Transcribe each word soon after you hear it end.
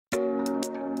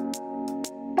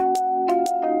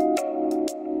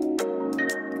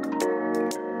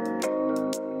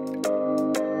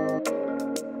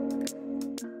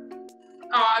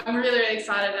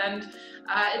excited, and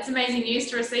it's amazing news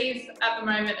to receive at the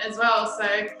moment as well. So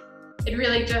it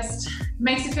really just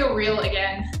makes it feel real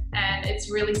again, and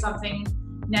it's really something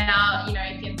now, you know,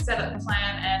 you can set up the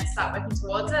plan and start working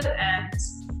towards it, and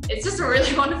it's just a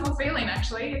really wonderful feeling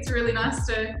actually. It's really nice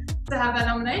to have that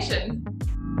nomination.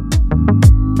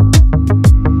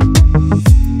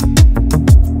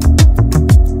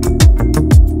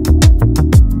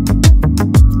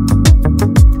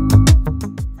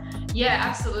 Yeah,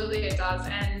 absolutely it does.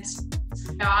 And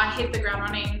you know, I hit the ground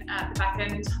running at the back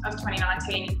end of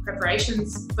 2019 in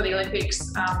preparations for the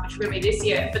Olympics, which will be this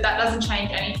year, but that doesn't change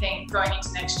anything going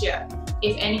into next year.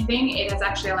 If anything, it has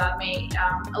actually allowed me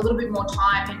a little bit more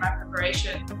time in my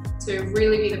preparation to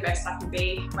really be the best I can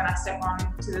be when I step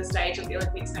on to the stage of the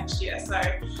Olympics next year. So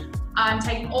I'm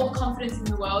taking all the confidence in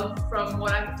the world from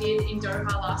what I did in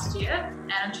Doha last year,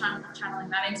 and I'm channeling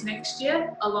that into next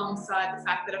year, alongside the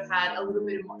fact that I've had a little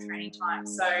bit more training time.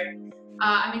 So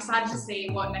I'm excited to see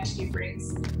what next year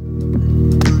brings.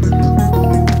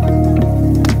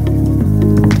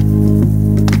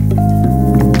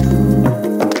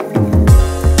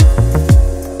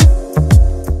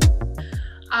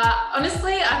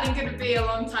 Honestly, I think it'd be a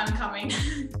long time coming.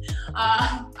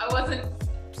 I wasn't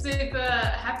super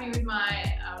happy with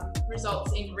my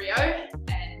results in Rio,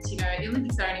 and you know, the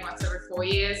Olympics are only once every 4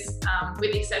 years,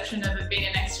 with the exception of it being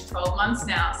an extra 12 months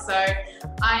now. So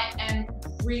I am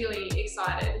really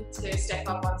excited to step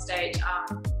up on stage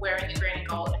wearing the green and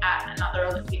gold at another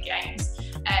Olympic Games.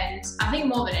 And I think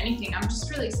more than anything, I'm just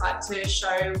really excited to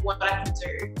show what I can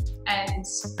do. And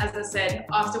as I said,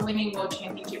 after winning World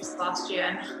Championships last year,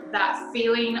 and that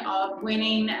feeling of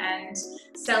winning and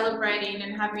celebrating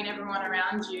and having everyone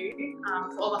around you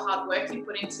for all the hard work you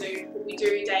put into what we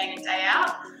do day in and day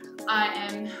out, I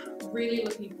am really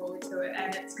looking forward to it,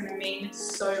 and it's going to mean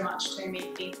so much to me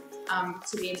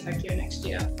to be in Tokyo next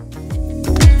year.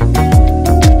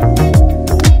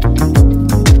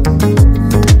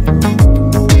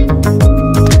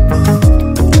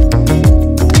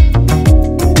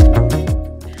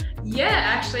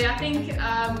 I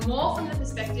think more from the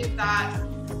perspective that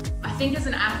I think as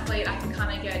an athlete I can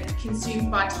kind of get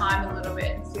consumed by time a little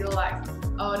bit and feel like,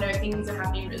 oh no, things are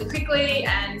happening really quickly,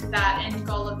 and that end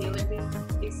goal of the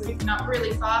Olympics is moving up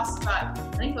really fast. But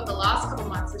I think what the last couple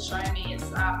of months has shown me is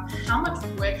how much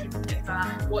work you can get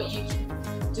done, and what you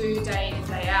can do day in and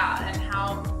day out, and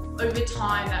how over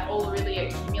time that all really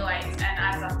accumulates and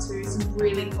adds up to some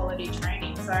really quality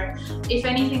training. So if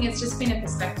anything, it's just been a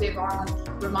perspective on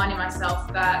reminding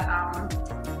myself that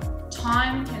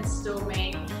time can still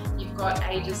mean you've got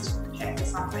ages to prepare for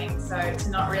something. So to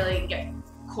not really get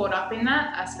caught up in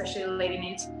that, especially leading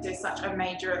into such a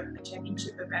major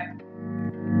championship event.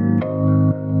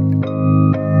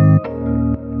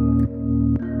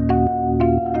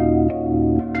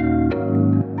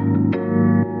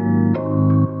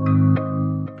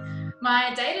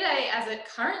 My day-to-day as it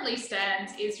currently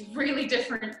stands is really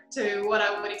different to what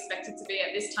I would expect it to be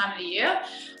at this time of the year,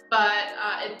 but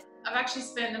I've actually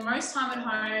spent the most time at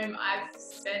home I've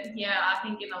spent here, I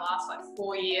think, in the last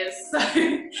 4 years, so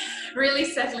really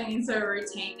settling into a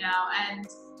routine now, and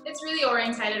it's really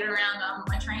orientated around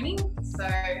my training. So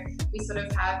we sort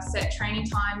of have set training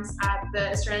times at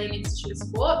the Australian Institute of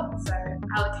Sport, so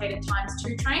allocated times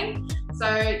to train. So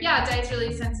yeah, our day's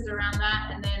really centered around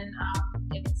that, and then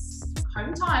it's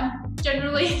home time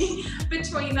generally.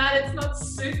 Between that, it's not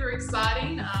super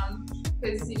exciting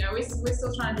because you know we're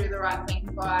still trying to do the right thing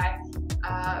by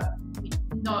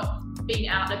not being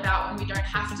out and about when we don't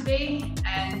have to be,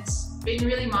 and being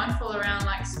really mindful around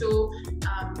still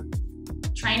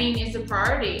training is a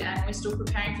priority, and we're still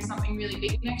preparing for something really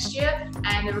big next year,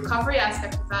 and the recovery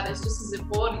aspect of that is just as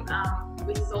important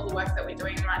with all the work that we're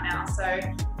doing right now. So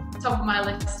top of my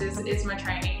list is my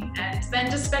training, and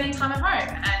then just spending time at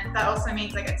home, and that also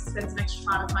means I get to spend some extra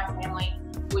time with my family,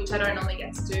 which I don't normally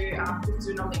get to do because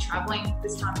we're normally traveling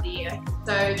this time of the year.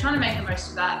 So trying to make the most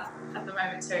of that at the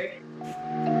moment too.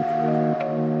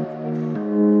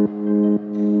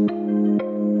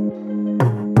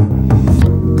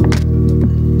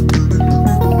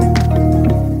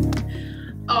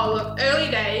 Oh look, early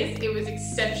days it was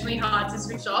exceptionally hard to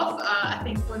switch off. I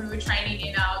think when we were training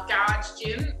in our garage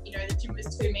gym, you know, the gym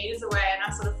was 2 meters away, and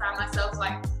I sort of found myself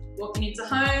walking into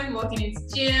home, walking into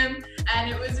gym, and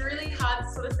it was really hard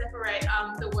to sort of separate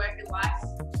the work and life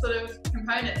sort of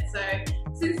components. So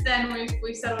since then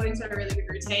we've settled into a really good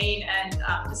routine, and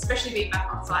especially being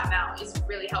back on site now is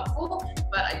really helpful.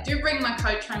 But I do bring my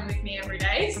coach home with me every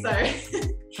day, so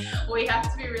we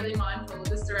have to be really mindful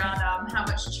just around how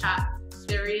much chat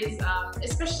there is,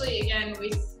 especially again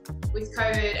with with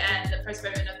COVID and the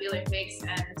postponement of the Olympics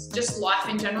and just life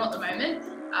in general at the moment,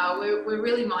 we're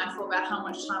really mindful about how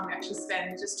much time we actually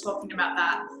spend just talking about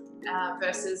that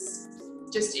versus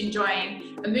just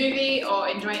enjoying a movie or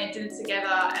enjoying a dinner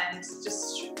together and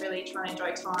just really trying to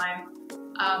enjoy time,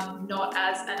 not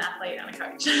as an athlete and a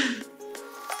coach.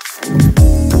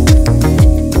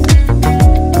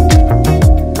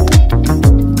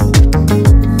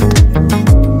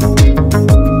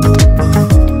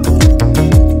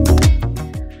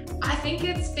 I think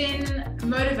it's been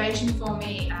motivation for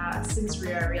me since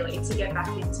Rio, really, to get back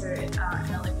into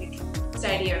an Olympic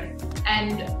stadium.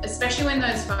 And especially when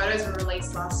those photos were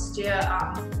released last year,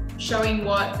 showing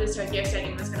what the Tokyo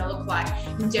Stadium was going to look like,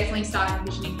 you definitely start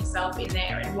envisioning yourself in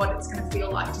there and what it's going to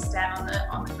feel like to stand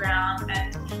on the ground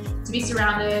and to be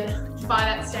surrounded by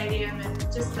that stadium and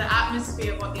just the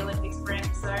atmosphere of what the Olympics bring.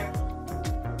 So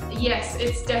yes,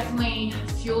 it's definitely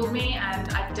fueled me, and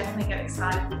I definitely get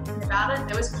excited thinking about it.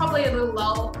 There was probably a little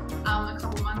lull a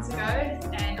couple months ago,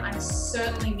 and I'm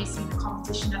certainly missing the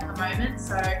competition at the moment.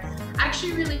 So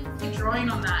actually really drawing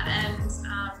on that, and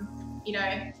you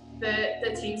know,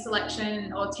 the team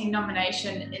selection or team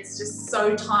nomination is just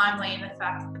so timely in the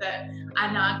fact that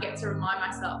I now get to remind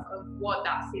myself of what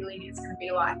that feeling is going to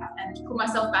be like and put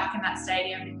myself back in that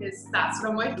stadium, because that's what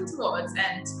I'm working towards.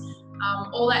 And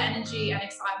all that energy and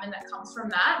excitement that comes from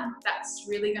that, that's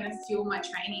really going to fuel my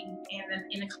training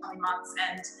in the coming months.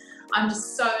 And I'm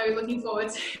just so looking forward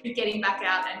to getting back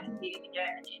out and competing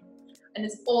again. And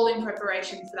it's all in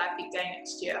preparation for that big day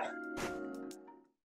next year.